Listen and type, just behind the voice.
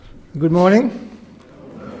Good morning.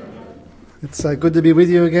 It's good to be with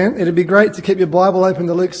you again. It'd be great to keep your Bible open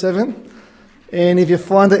to Luke 7. And if you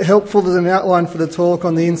find it helpful, there's an outline for the talk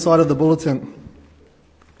on the inside of the bulletin.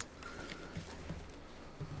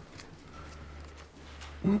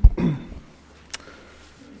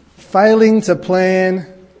 Failing to plan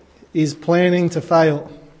is planning to fail.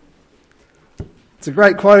 It's a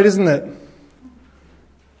great quote, isn't it?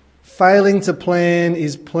 Failing to plan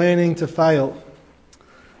is planning to fail.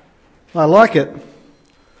 I like it.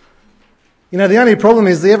 You know, the only problem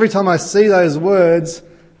is that every time I see those words,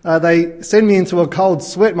 they send me into a cold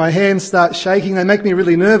sweat. My hands start shaking. They make me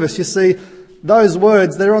really nervous. You see, those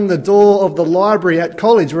words, they're on the door of the library at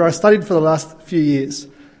college where I studied for the last few years.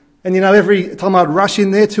 And you know, every time I'd rush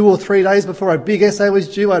in there 2 or 3 days before a big essay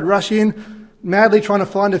was due, I'd rush in, madly trying to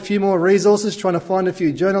find a few more resources, trying to find a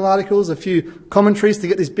few journal articles, a few commentaries to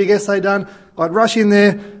get this big essay done. I'd rush in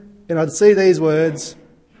there and I'd see these words,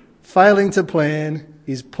 failing to plan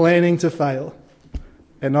is planning to fail.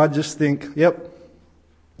 And I'd just think, yep,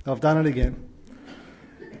 I've done it again.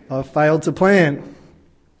 I've failed to plan.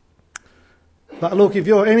 But look, if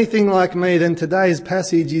you're anything like me, then today's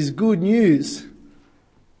passage is good news.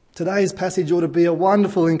 Today's passage ought to be a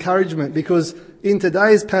wonderful encouragement, because in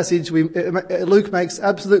today's passage, Luke makes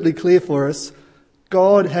absolutely clear for us,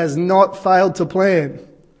 God has not failed to plan.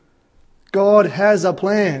 God has a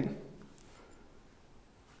plan.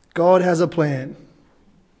 God has a plan.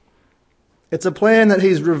 It's a plan that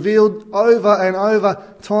He's revealed over and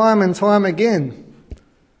over, time and time again,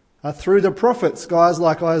 through the prophets, guys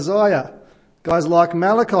like Isaiah, guys like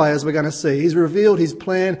Malachi, as we're going to see. He's revealed His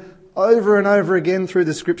plan over and over again through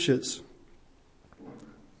the Scriptures.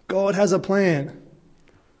 God has a plan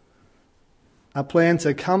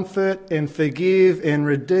to comfort and forgive and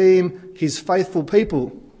redeem His faithful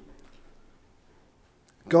people.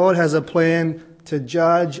 God has a plan to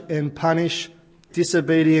judge and punish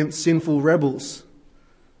disobedient, sinful rebels.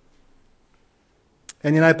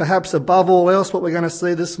 And you know, perhaps above all else, what we're going to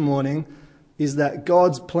see this morning is that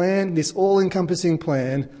God's plan, this all-encompassing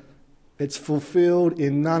plan, it's fulfilled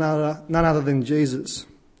in none other than Jesus.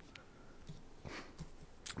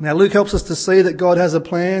 Now, Luke helps us to see that God has a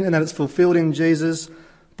plan and that it's fulfilled in Jesus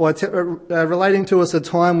by relating to us a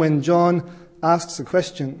time when John asks a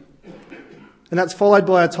question. And that's followed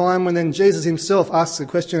by a time when then Jesus himself asks a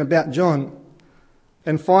question about John.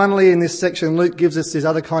 And finally, in this section, Luke gives us this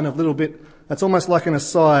other kind of little bit that's almost like an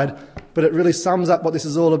aside, but it really sums up what this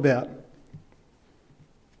is all about.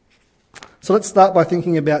 So let's start by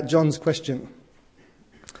thinking about John's question.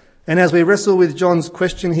 And as we wrestle with John's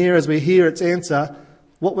question here, as we hear its answer,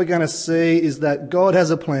 what we're going to see is that God has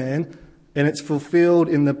a plan, and it's fulfilled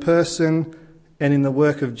in the person and in the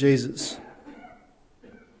work of Jesus.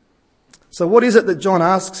 So what is it that John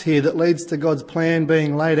asks here that leads to God's plan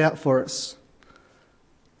being laid out for us?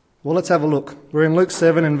 Well, let's have a look. We're in Luke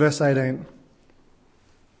 7 and verse 18.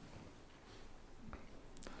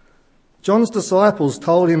 John's disciples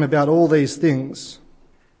told him about all these things.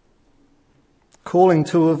 Calling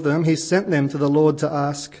 2 of them, he sent them to the Lord to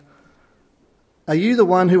ask, "Are you the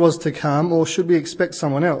one who was to come, or should we expect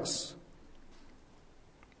someone else?"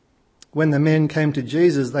 When the men came to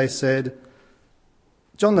Jesus, they said,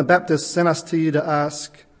 "John the Baptist sent us to you to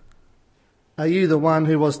ask, 'Are you the one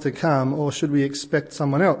who was to come, or should we expect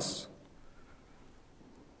someone else?'"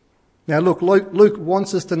 Now look, Luke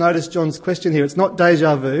wants us to notice John's question here. It's not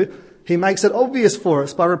déjà vu. He makes it obvious for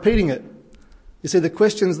us by repeating it. You see, the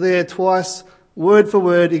question's there twice, word for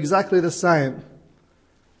word, exactly the same.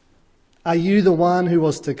 Are you the one who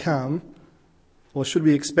was to come, or should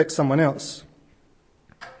we expect someone else?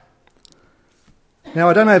 Now,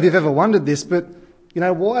 I don't know if you've ever wondered this, but, you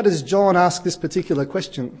know, why does John ask this particular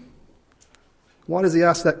question? Why does he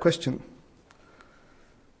ask that question?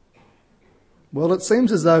 Well, it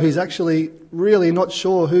seems as though he's actually really not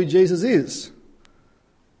sure who Jesus is.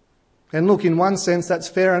 And look, in one sense, that's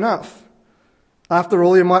fair enough. After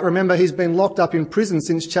all, you might remember he's been locked up in prison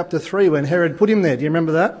since chapter 3 when Herod put him there. Do you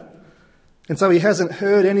remember that? And so he hasn't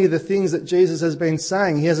heard any of the things that Jesus has been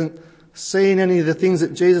saying. He hasn't seen any of the things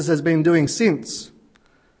that Jesus has been doing since.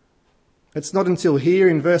 It's not until here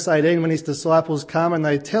in verse 18 when his disciples come and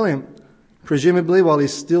they tell him, presumably while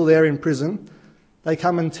he's still there in prison, they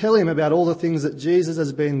come and tell him about all the things that Jesus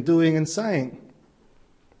has been doing and saying.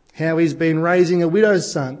 How he's been raising a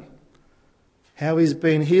widow's son. How he's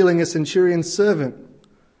been healing a centurion's servant.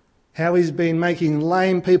 How he's been making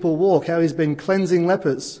lame people walk. How he's been cleansing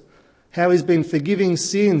lepers. How he's been forgiving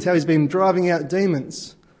sins. How he's been driving out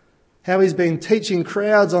demons. How he's been teaching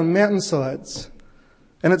crowds on mountainsides.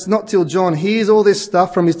 And it's not till John hears all this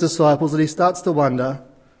stuff from his disciples that he starts to wonder,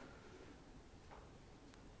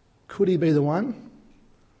 could he be the one?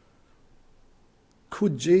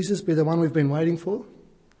 Could Jesus be the one we've been waiting for?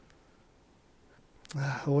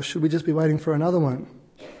 Or should we just be waiting for another one?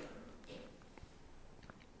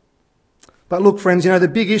 But look, friends, the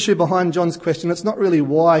big issue behind John's question, it's not really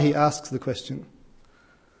why he asks the question.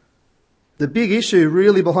 The big issue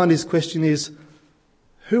really behind his question is,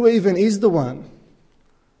 who even is the one?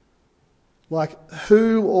 Like,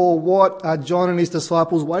 who or what are John and his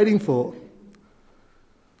disciples waiting for?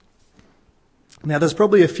 Now, there's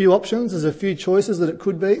probably a few options. There's a few choices that it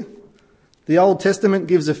could be. The Old Testament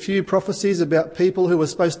gives a few prophecies about people who are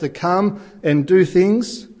supposed to come and do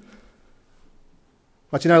things.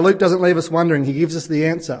 But Luke doesn't leave us wondering. He gives us the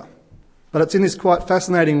answer. But it's in this quite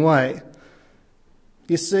fascinating way.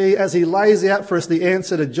 You see, as he lays out for us the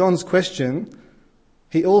answer to John's question,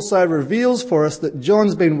 he also reveals for us that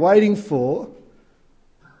John's been waiting for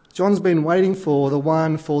the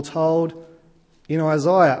one foretold in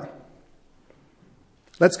Isaiah.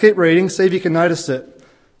 Let's keep reading, see if you can notice it.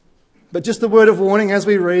 But just a word of warning, as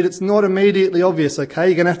we read, it's not immediately obvious, okay?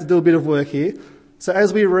 You're going to have to do a bit of work here. So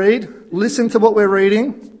as we read, listen to what we're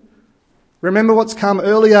reading. Remember what's come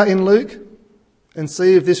earlier in Luke and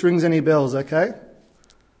see if this rings any bells, okay?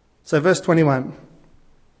 So verse 21.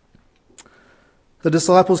 The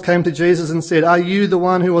disciples came to Jesus and said, "Are you the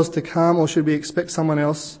one who was to come, or should we expect someone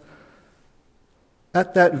else?"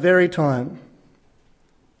 At that very time,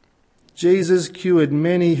 Jesus cured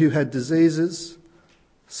many who had diseases,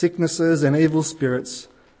 sicknesses and evil spirits,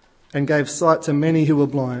 and gave sight to many who were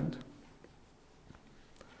blind.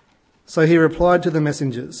 So he replied to the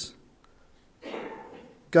messengers,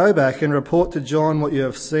 "Go back and report to John what you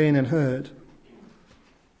have seen and heard.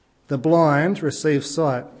 The blind receive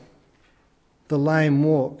sight, the lame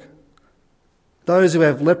walk, those who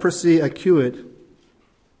have leprosy are cured,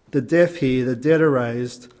 the deaf hear, the dead are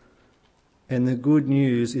raised, and the good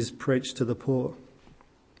news is preached to the poor."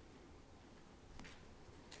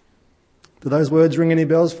 Do those words ring any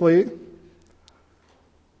bells for you?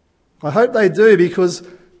 I hope they do, because,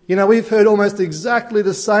 we've heard almost exactly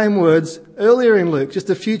the same words earlier in Luke, just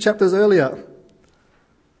a few chapters earlier.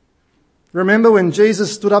 Remember when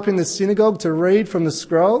Jesus stood up in the synagogue to read from the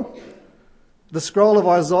scroll? The scroll of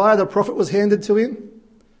Isaiah, the prophet, was handed to him.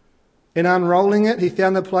 In unrolling it, he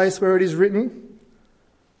found the place where it is written,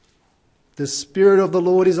 "The Spirit of the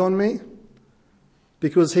Lord is on me,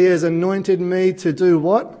 because he has anointed me to do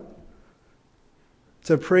what?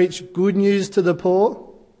 To preach good news to the poor.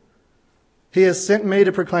 He has sent me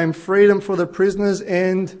to proclaim freedom for the prisoners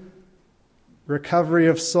and recovery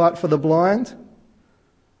of sight for the blind,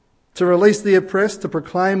 to release the oppressed, to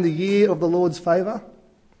proclaim the year of the Lord's favour."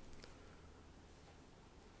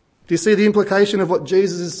 Do you see the implication of what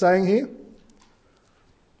Jesus is saying here?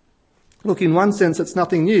 Look, in one sense, it's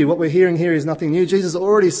nothing new. What we're hearing here is nothing new. Jesus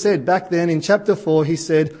already said back then in chapter 4, he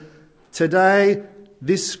said, "Today,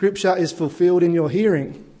 this scripture is fulfilled in your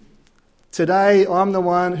hearing." Today, I'm the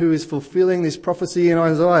one who is fulfilling this prophecy in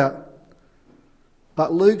Isaiah.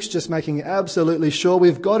 But Luke's just making absolutely sure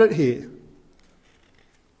we've got it here.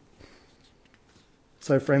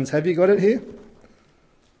 So friends, have you got it here?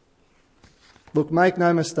 Look, make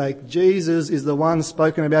no mistake, Jesus is the one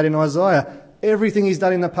spoken about in Isaiah. Everything he's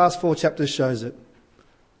done in the past 4 chapters shows it.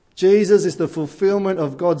 Jesus is the fulfillment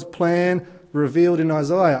of God's plan revealed in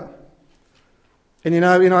Isaiah. And in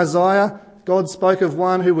Isaiah, God spoke of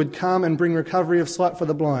one who would come and bring recovery of sight for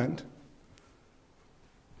the blind,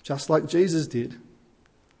 just like Jesus did.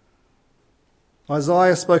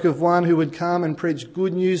 Isaiah spoke of one who would come and preach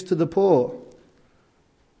good news to the poor,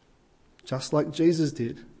 just like Jesus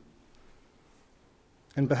did.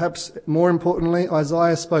 And perhaps more importantly,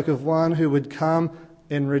 Isaiah spoke of one who would come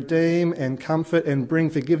and redeem and comfort and bring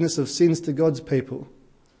forgiveness of sins to God's people,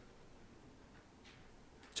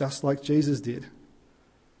 just like Jesus did.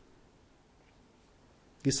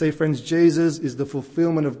 You see, friends, Jesus is the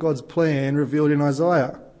fulfillment of God's plan revealed in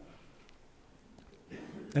Isaiah.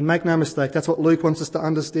 And make no mistake, that's what Luke wants us to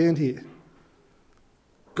understand here.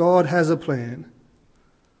 God has a plan,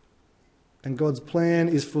 and God's plan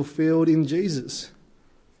is fulfilled in Jesus.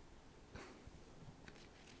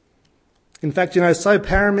 In fact, so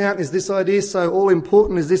paramount is this idea, so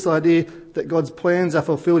all-important is this idea that God's plans are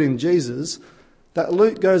fulfilled in Jesus, that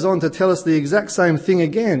Luke goes on to tell us the exact same thing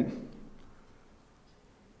again.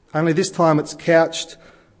 Only this time it's couched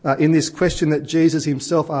in this question that Jesus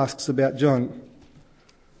himself asks about John.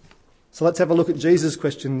 So let's have a look at Jesus'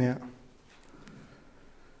 question now.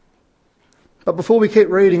 But before we keep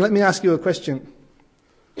reading, let me ask you a question.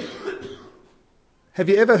 Have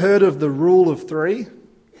you ever heard of the rule of 3?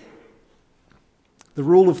 The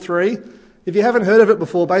rule of 3. If you haven't heard of it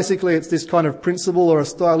before, basically it's this kind of principle or a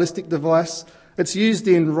stylistic device. It's used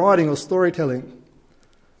in writing or storytelling.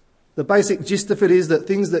 The basic gist of it is that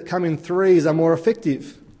things that come in threes are more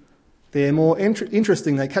effective. They're more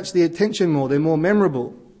interesting, they catch the attention more, they're more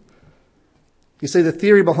memorable. You see, the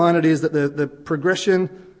theory behind it is that the progression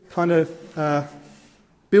kind of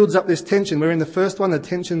builds up this tension, where in the first one the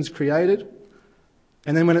tension's created,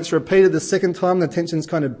 and then when it's repeated the second time the tension's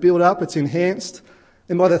kind of built up, it's enhanced,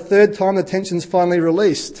 and by the third time the tension's finally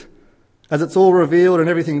released, as it's all revealed and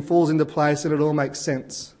everything falls into place and it all makes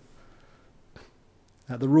sense.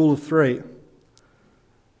 The rule of three.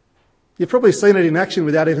 You've probably seen it in action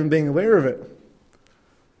without even being aware of it.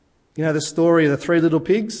 You know the story of the three little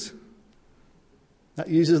pigs? That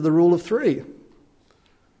uses the rule of three.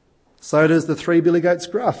 So does the three billy goats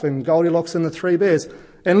gruff and Goldilocks and the three bears.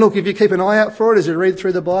 And look, if you keep an eye out for it as you read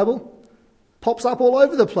through the Bible, pops up all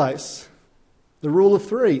over the place. The rule of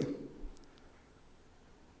three.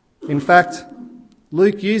 In fact,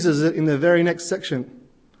 Luke uses it in the very next section.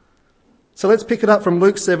 So let's pick it up from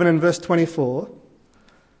Luke 7 and verse 24.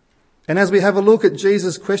 And as we have a look at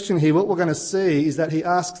Jesus' question here, what we're going to see is that he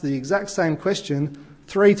asks the exact same question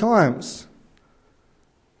 3 times.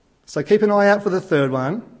 So keep an eye out for the third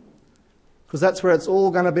one, because that's where it's all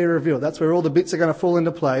going to be revealed. That's where all the bits are going to fall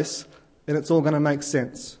into place, and it's all going to make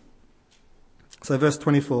sense. So verse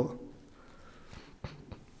 24.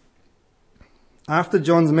 After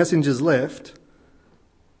John's messengers left,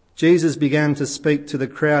 Jesus began to speak to the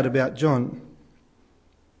crowd about John.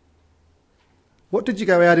 What did you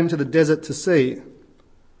go out into the desert to see?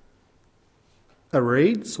 A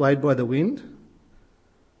reed swayed by the wind?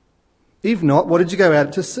 If not, what did you go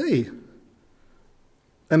out to see?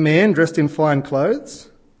 A man dressed in fine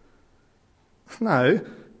clothes? No,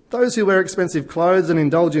 those who wear expensive clothes and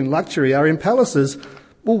indulge in luxury are in palaces.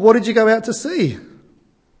 Well, what did you go out to see?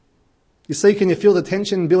 You see, can you feel the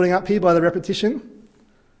tension building up here by the repetition?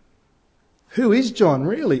 Who is John,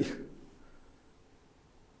 really?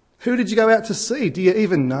 Who did you go out to see? Do you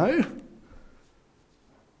even know?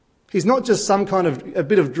 He's not just some kind of a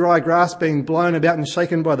bit of dry grass being blown about and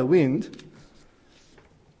shaken by the wind.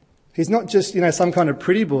 He's not just, some kind of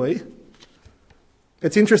pretty boy.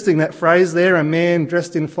 It's interesting, that phrase there, a man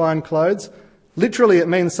dressed in fine clothes. Literally, it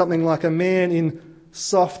means something like a man in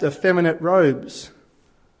soft, effeminate robes.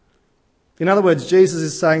 In other words, Jesus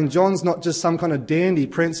is saying John's not just some kind of dandy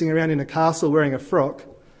prancing around in a castle wearing a frock.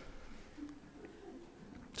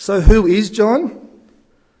 So who is John?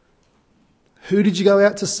 Who did you go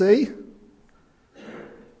out to see?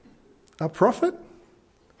 A prophet?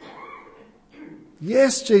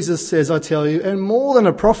 Yes, Jesus says, I tell you, and more than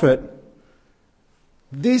a prophet.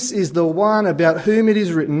 This is the one about whom it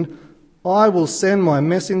is written, I will send my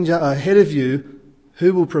messenger ahead of you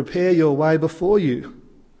who will prepare your way before you.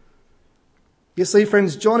 You see,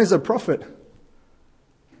 friends, John is a prophet.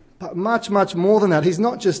 But much, much more than that. He's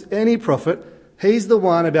not just any prophet. He's the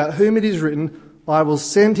one about whom it is written, I will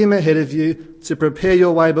send him ahead of you to prepare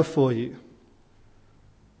your way before you.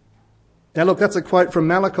 Now look, that's a quote from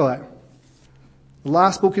Malachi. The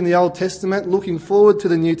last book in the Old Testament, looking forward to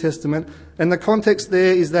the New Testament. And the context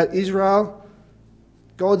there is that Israel,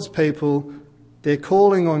 God's people, they're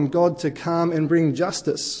calling on God to come and bring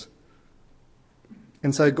justice.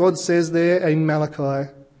 And so God says there in Malachi,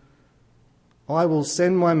 I will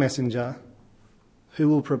send my messenger who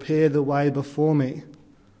will prepare the way before me.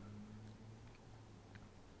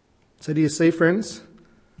 So do you see, friends?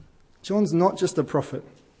 John's not just a prophet.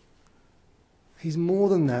 He's more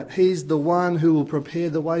than that. He's the one who will prepare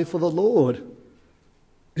the way for the Lord.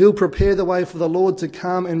 He'll prepare the way for the Lord to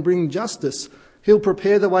come and bring justice. He'll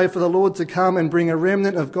prepare the way for the Lord to come and bring a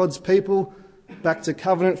remnant of God's people back to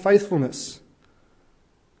covenant faithfulness.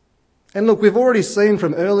 And look, we've already seen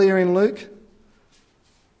from earlier in Luke,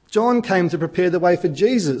 John came to prepare the way for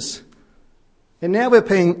Jesus. And now we're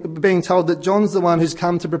being told that John's the one who's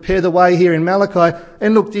come to prepare the way here in Malachi.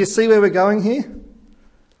 And look, do you see where we're going here?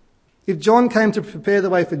 If John came to prepare the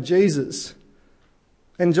way for Jesus,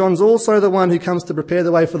 and John's also the one who comes to prepare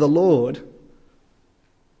the way for the Lord,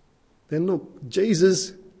 then look,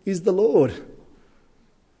 Jesus is the Lord.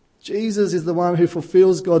 Jesus is the one who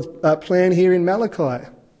fulfills God's plan here in Malachi.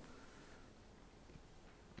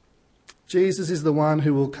 Jesus is the one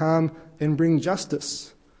who will come and bring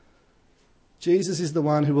justice. Jesus is the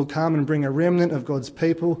one who will come and bring a remnant of God's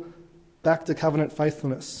people back to covenant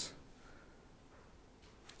faithfulness.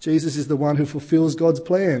 Jesus is the one who fulfills God's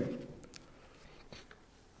plan.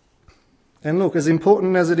 And look, as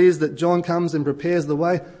important as it is that John comes and prepares the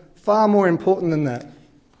way, far more important than that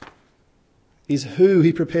is who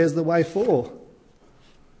he prepares the way for.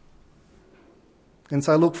 And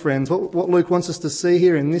so look, friends, what Luke wants us to see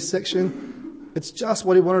here in this section, it's just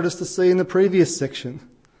what he wanted us to see in the previous section.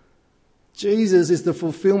 Jesus is the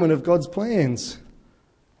fulfillment of God's plans,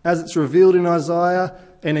 as it's revealed in Isaiah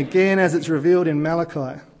and again as it's revealed in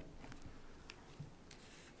Malachi.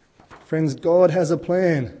 Friends, God has a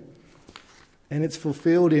plan, and it's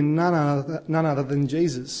fulfilled in none other than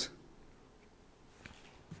Jesus.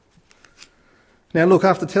 Now look,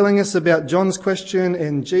 after telling us about John's question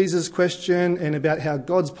and Jesus' question and about how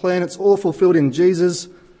God's plan, it's all fulfilled in Jesus,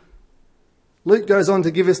 Luke goes on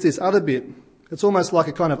to give us this other bit. It's almost like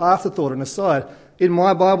a kind of afterthought, an aside. In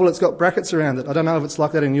my Bible, it's got brackets around it. I don't know if it's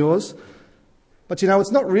like that in yours. But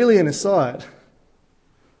it's not really an aside.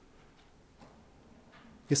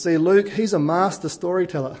 You see, Luke, he's a master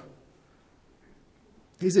storyteller.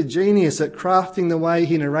 He's a genius at crafting the way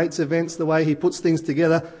he narrates events, the way he puts things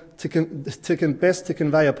together best to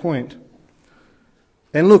convey a point.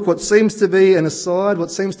 And look, what seems to be an aside,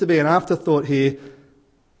 what seems to be an afterthought here,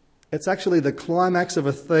 it's actually the climax of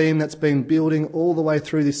a theme that's been building all the way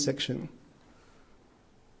through this section.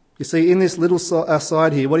 You see, in this little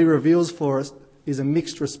aside here, what he reveals for us is a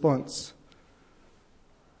mixed response.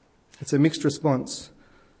 It's a mixed response.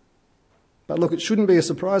 But look, it shouldn't be a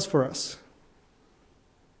surprise for us.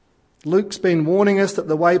 Luke's been warning us that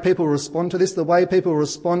the way people respond to this, the way people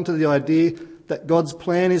respond to the idea that God's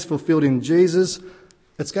plan is fulfilled in Jesus,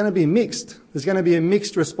 it's going to be mixed. There's going to be a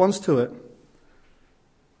mixed response to it.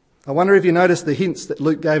 I wonder if you noticed the hints that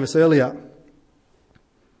Luke gave us earlier.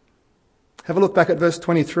 Have a look back at verse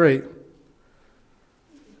 23.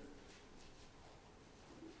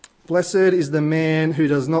 Blessed is the man who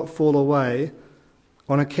does not fall away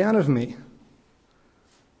on account of me.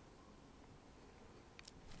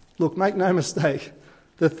 Look, make no mistake.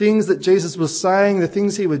 The things that Jesus was saying, the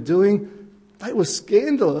things he was doing, they were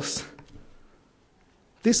scandalous.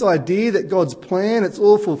 This idea that God's plan, it's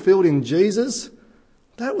all fulfilled in Jesus,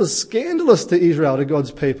 that was scandalous to Israel, to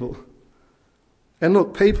God's people. And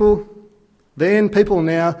look, people then, people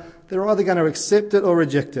now, they're either going to accept it or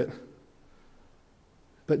reject it.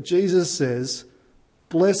 But Jesus says,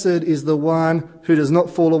 blessed is the one who does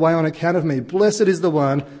not fall away on account of me. Blessed is the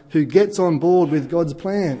one who gets on board with God's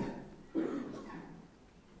plan.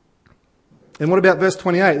 And what about verse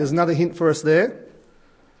 28? There's another hint for us there.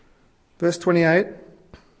 Verse 28.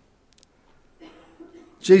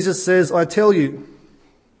 Jesus says, I tell you,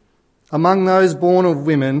 among those born of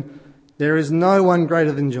women, there is no one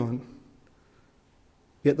greater than John.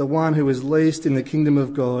 Yet the one who is least in the kingdom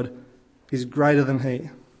of God is greater than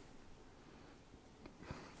he.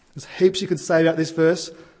 There's heaps you could say about this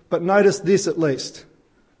verse, but notice this at least.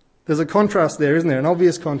 There's a contrast there, isn't there? An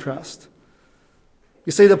obvious contrast.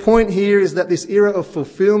 You see, the point here is that this era of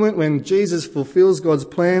fulfillment, when Jesus fulfills God's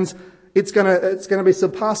plans, it's going to be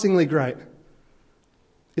surpassingly great.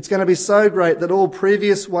 It's going to be so great that all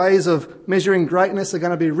previous ways of measuring greatness are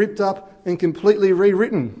going to be ripped up and completely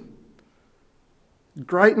rewritten.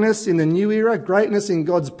 Greatness in the new era, greatness in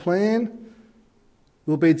God's plan,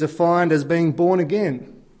 will be defined as being born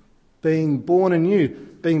again, being born anew,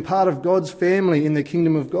 being part of God's family in the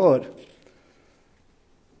kingdom of God.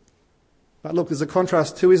 But look, there's a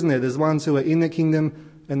contrast too, isn't there? There's ones who are in the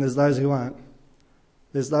kingdom and there's those who aren't.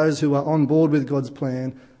 There's those who are on board with God's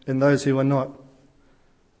plan and those who are not.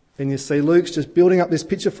 And you see, Luke's just building up this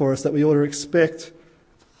picture for us that we ought to expect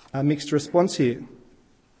a mixed response here.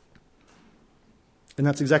 And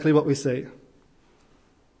that's exactly what we see.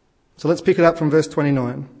 So let's pick it up from verse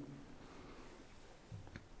 29.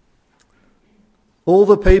 All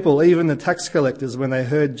the people, even the tax collectors, when they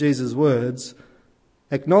heard Jesus' words,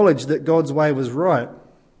 acknowledged that God's way was right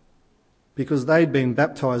because they'd been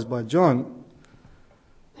baptized by John.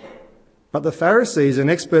 But the Pharisees and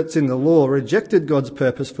experts in the law rejected God's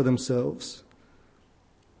purpose for themselves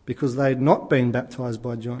because they'd not been baptized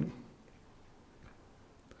by John.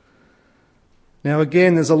 Now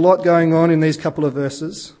again, there's a lot going on in these couple of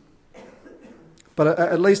verses. But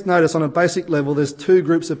at least notice on a basic level, there's two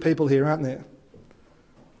groups of people here, aren't there?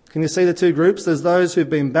 Can you see the two groups? There's those who've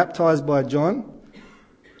been baptized by John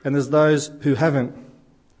and there's those who haven't.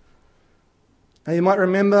 Now you might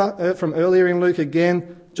remember from earlier in Luke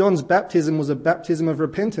again, John's baptism was a baptism of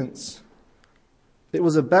repentance. It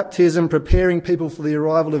was a baptism preparing people for the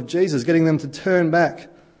arrival of Jesus, getting them to turn back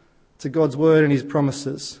to God's word and his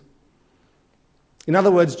promises. In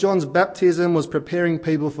other words, John's baptism was preparing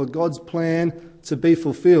people for God's plan to be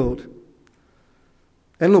fulfilled.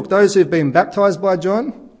 And look, those who've been baptized by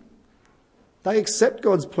John, they accept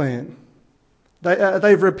God's plan.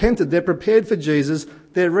 They've repented. They're prepared for Jesus.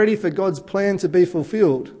 They're ready for God's plan to be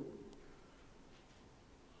fulfilled.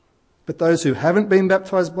 But those who haven't been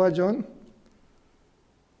baptized by John,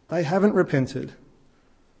 They haven't repented.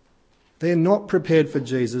 They're not prepared for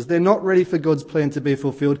Jesus. They're not ready for God's plan to be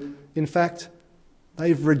fulfilled. In fact,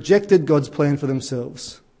 they've rejected God's plan for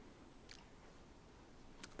themselves.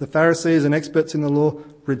 The Pharisees and experts in the law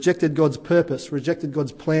rejected God's purpose, rejected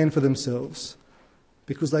God's plan for themselves,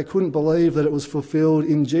 because they couldn't believe that it was fulfilled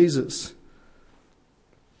in Jesus.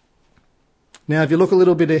 Now, if you look a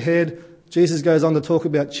little bit ahead, Jesus goes on to talk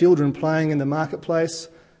about children playing in the marketplace.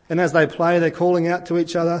 And as they play, they're calling out to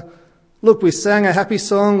each other, "Look, we sang a happy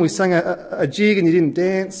song, we sang a jig and you didn't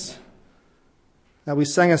dance. We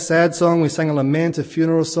sang a sad song, we sang a lament, a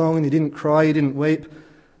funeral song, and you didn't cry, you didn't weep."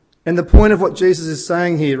 And the point of what Jesus is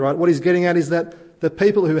saying here, right, what he's getting at is that the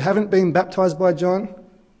people who haven't been baptised by John,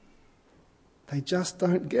 they just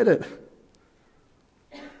don't get it.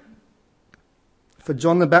 For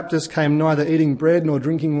John the Baptist came neither eating bread nor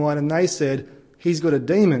drinking wine, and they said, "He's got a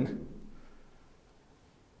demon."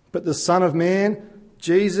 But the Son of Man,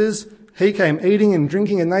 Jesus, he came eating and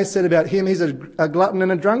drinking, and they said about him, "He's a glutton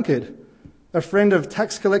and a drunkard, a friend of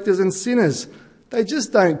tax collectors and sinners." They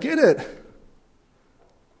just don't get it.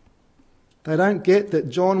 They don't get that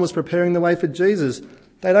John was preparing the way for Jesus.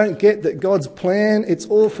 They don't get that God's plan, it's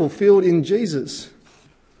all fulfilled in Jesus.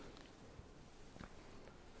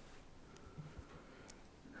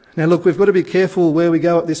 Now look, we've got to be careful where we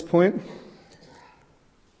go at this point,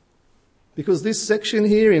 because this section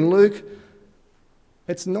here in Luke,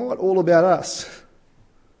 it's not all about us.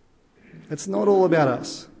 It's not all about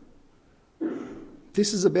us.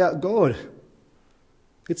 This is about God.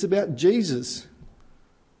 It's about Jesus.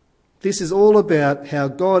 This is all about how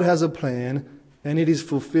God has a plan and it is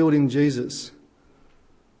fulfilled in Jesus.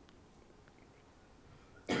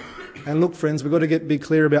 And look, friends, we've got to be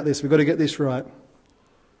clear about this. We've got to get this right.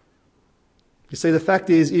 You see, the fact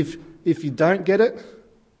is, if you don't get it,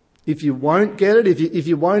 if you won't get it, if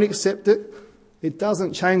you won't accept it, it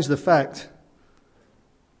doesn't change the fact.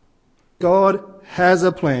 God has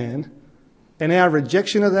a plan, and our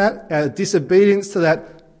rejection of that, our disobedience to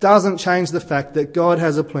that, doesn't change the fact that God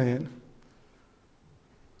has a plan.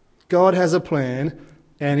 God has a plan,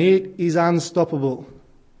 and it is unstoppable.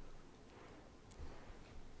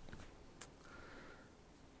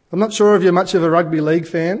 I'm not sure if you're much of a rugby league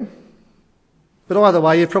fan, but either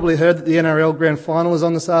way, you've probably heard that the NRL Grand Final is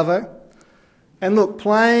on this Arvo. And look,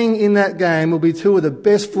 playing in that game will be two of the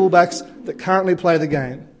best fullbacks that currently play the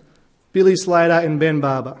game, Billy Slater and Ben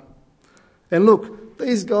Barber. And look,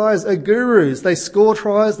 these guys are gurus. They score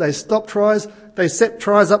tries, they stop tries, they set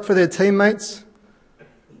tries up for their teammates.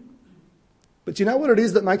 But do you know what it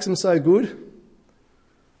is that makes them so good?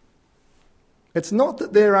 It's not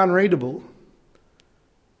that they're unreadable.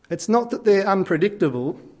 It's not that they're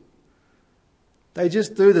unpredictable. They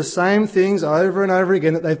just do the same things over and over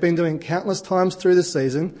again that they've been doing countless times through the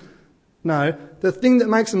season. No, the thing that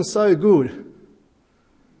makes them so good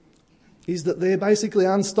is that they're basically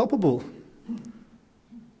unstoppable.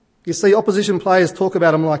 You see, opposition players talk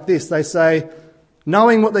about them like this. They say,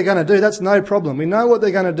 knowing what they're going to do, that's no problem. We know what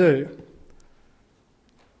they're going to do.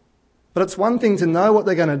 But it's one thing to know what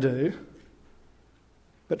they're going to do,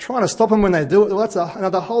 but trying to stop them when they do it, well, that's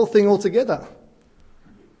another whole thing altogether.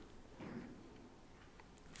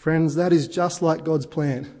 Friends, that is just like God's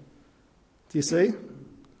plan. Do you see?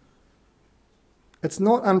 It's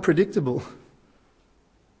not unpredictable.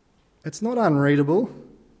 It's not unreadable.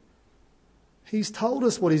 He's told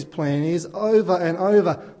us what his plan is over and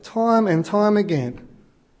over, time and time again,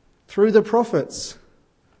 through the prophets,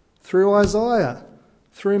 through Isaiah,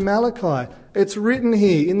 through Malachi. It's written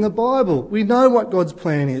here in the Bible. We know what God's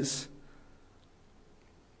plan is.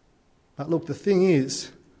 But look, the thing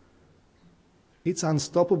is, it's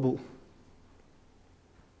unstoppable.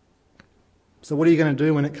 So what are you going to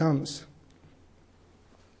do when it comes?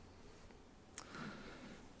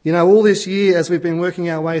 You know, all this year as we've been working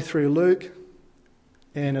our way through Luke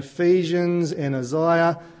and Ephesians and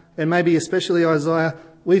Isaiah, and maybe especially Isaiah,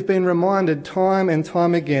 we've been reminded time and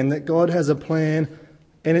time again that God has a plan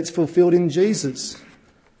and it's fulfilled in Jesus.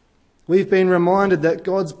 We've been reminded that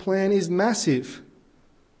God's plan is massive.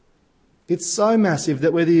 It's so massive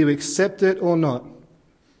that whether you accept it or not,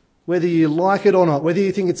 whether you like it or not, whether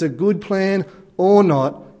you think it's a good plan or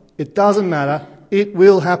not, it doesn't matter. It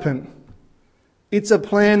will happen. It's a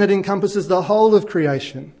plan that encompasses the whole of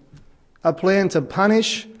creation. A plan to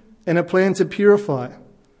punish and a plan to purify.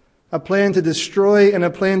 A plan to destroy and a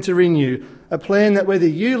plan to renew. A plan that, whether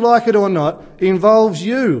you like it or not, involves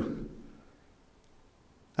you.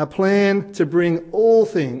 A plan to bring all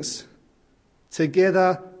things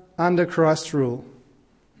together under Christ's rule.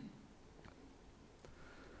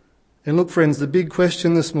 And look, friends, the big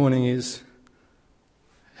question this morning is,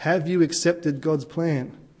 have you accepted God's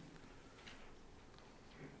plan?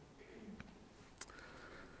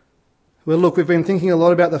 Well, look, we've been thinking a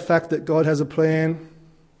lot about the fact that God has a plan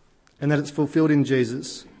and that it's fulfilled in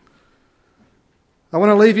Jesus. I want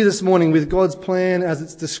to leave you this morning with God's plan as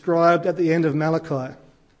it's described at the end of Malachi.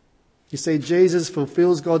 You see, Jesus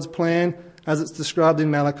fulfills God's plan as it's described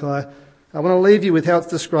in Malachi. I want to leave you with how it's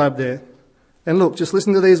described there. And look, just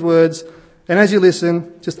listen to these words. And as you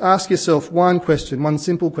listen, just ask yourself one question, one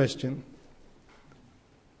simple question.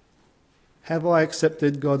 Have I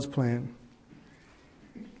accepted God's plan?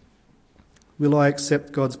 Will I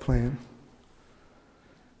accept God's plan?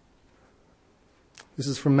 This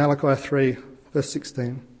is from Malachi 3, verse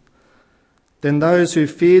 16. Then those who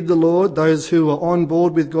feared the Lord, those who were on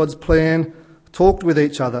board with God's plan, talked with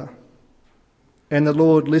each other, and the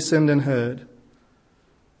Lord listened and heard.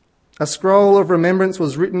 A scroll of remembrance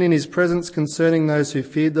was written in his presence concerning those who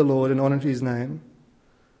feared the Lord and honoured his name.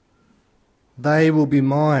 They will be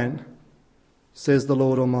mine, says the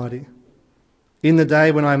Lord Almighty, in the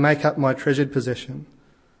day when I make up my treasured possession.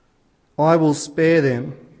 I will spare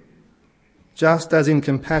them, just as in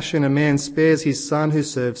compassion a man spares his son who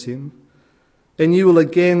serves him. And you will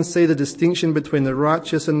again see the distinction between the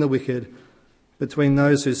righteous and the wicked, between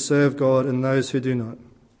those who serve God and those who do not.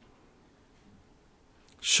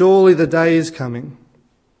 Surely the day is coming.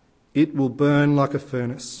 It will burn like a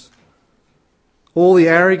furnace. All the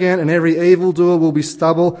arrogant and every evildoer will be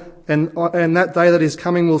stubble, and that day that is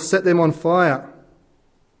coming will set them on fire,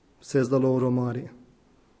 says the Lord Almighty.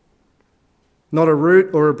 Not a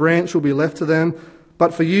root or a branch will be left to them,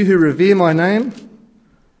 but for you who revere my name,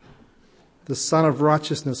 the Son of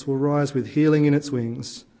Righteousness will rise with healing in its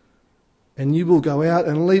wings, and you will go out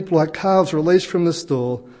and leap like calves released from the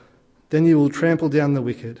stall. Then you will trample down the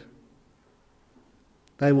wicked.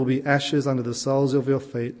 They will be ashes under the soles of your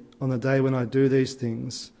feet on the day when I do these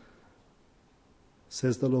things,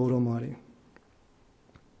 says the Lord Almighty.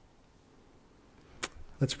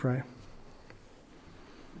 Let's pray.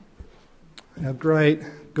 Our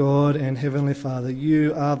great God and Heavenly Father,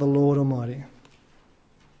 you are the Lord Almighty.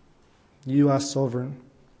 You are sovereign.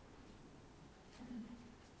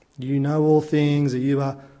 You know all things, you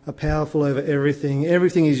are powerful over everything.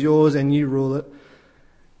 Everything is yours and you rule it.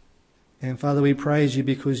 And Father, we praise you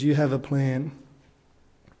because you have a plan.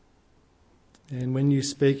 And when you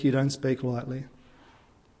speak, you don't speak lightly.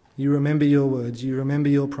 You remember your words, you remember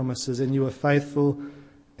your promises, and you are faithful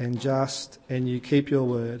and just, and you keep your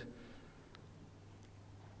word.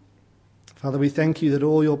 Father, we thank you that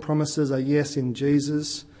all your promises are yes in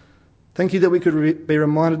Jesus. Thank you that we could be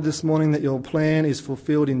reminded this morning that your plan is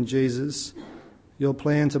fulfilled in Jesus. Your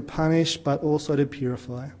plan to punish but also to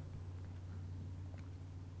purify.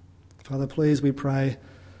 Father, please, we pray,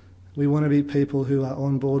 we want to be people who are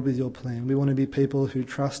on board with your plan. We want to be people who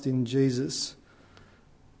trust in Jesus.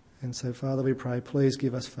 And so, Father, we pray, please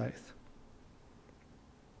give us faith.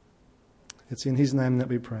 It's in his name that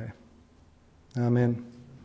we pray. Amen.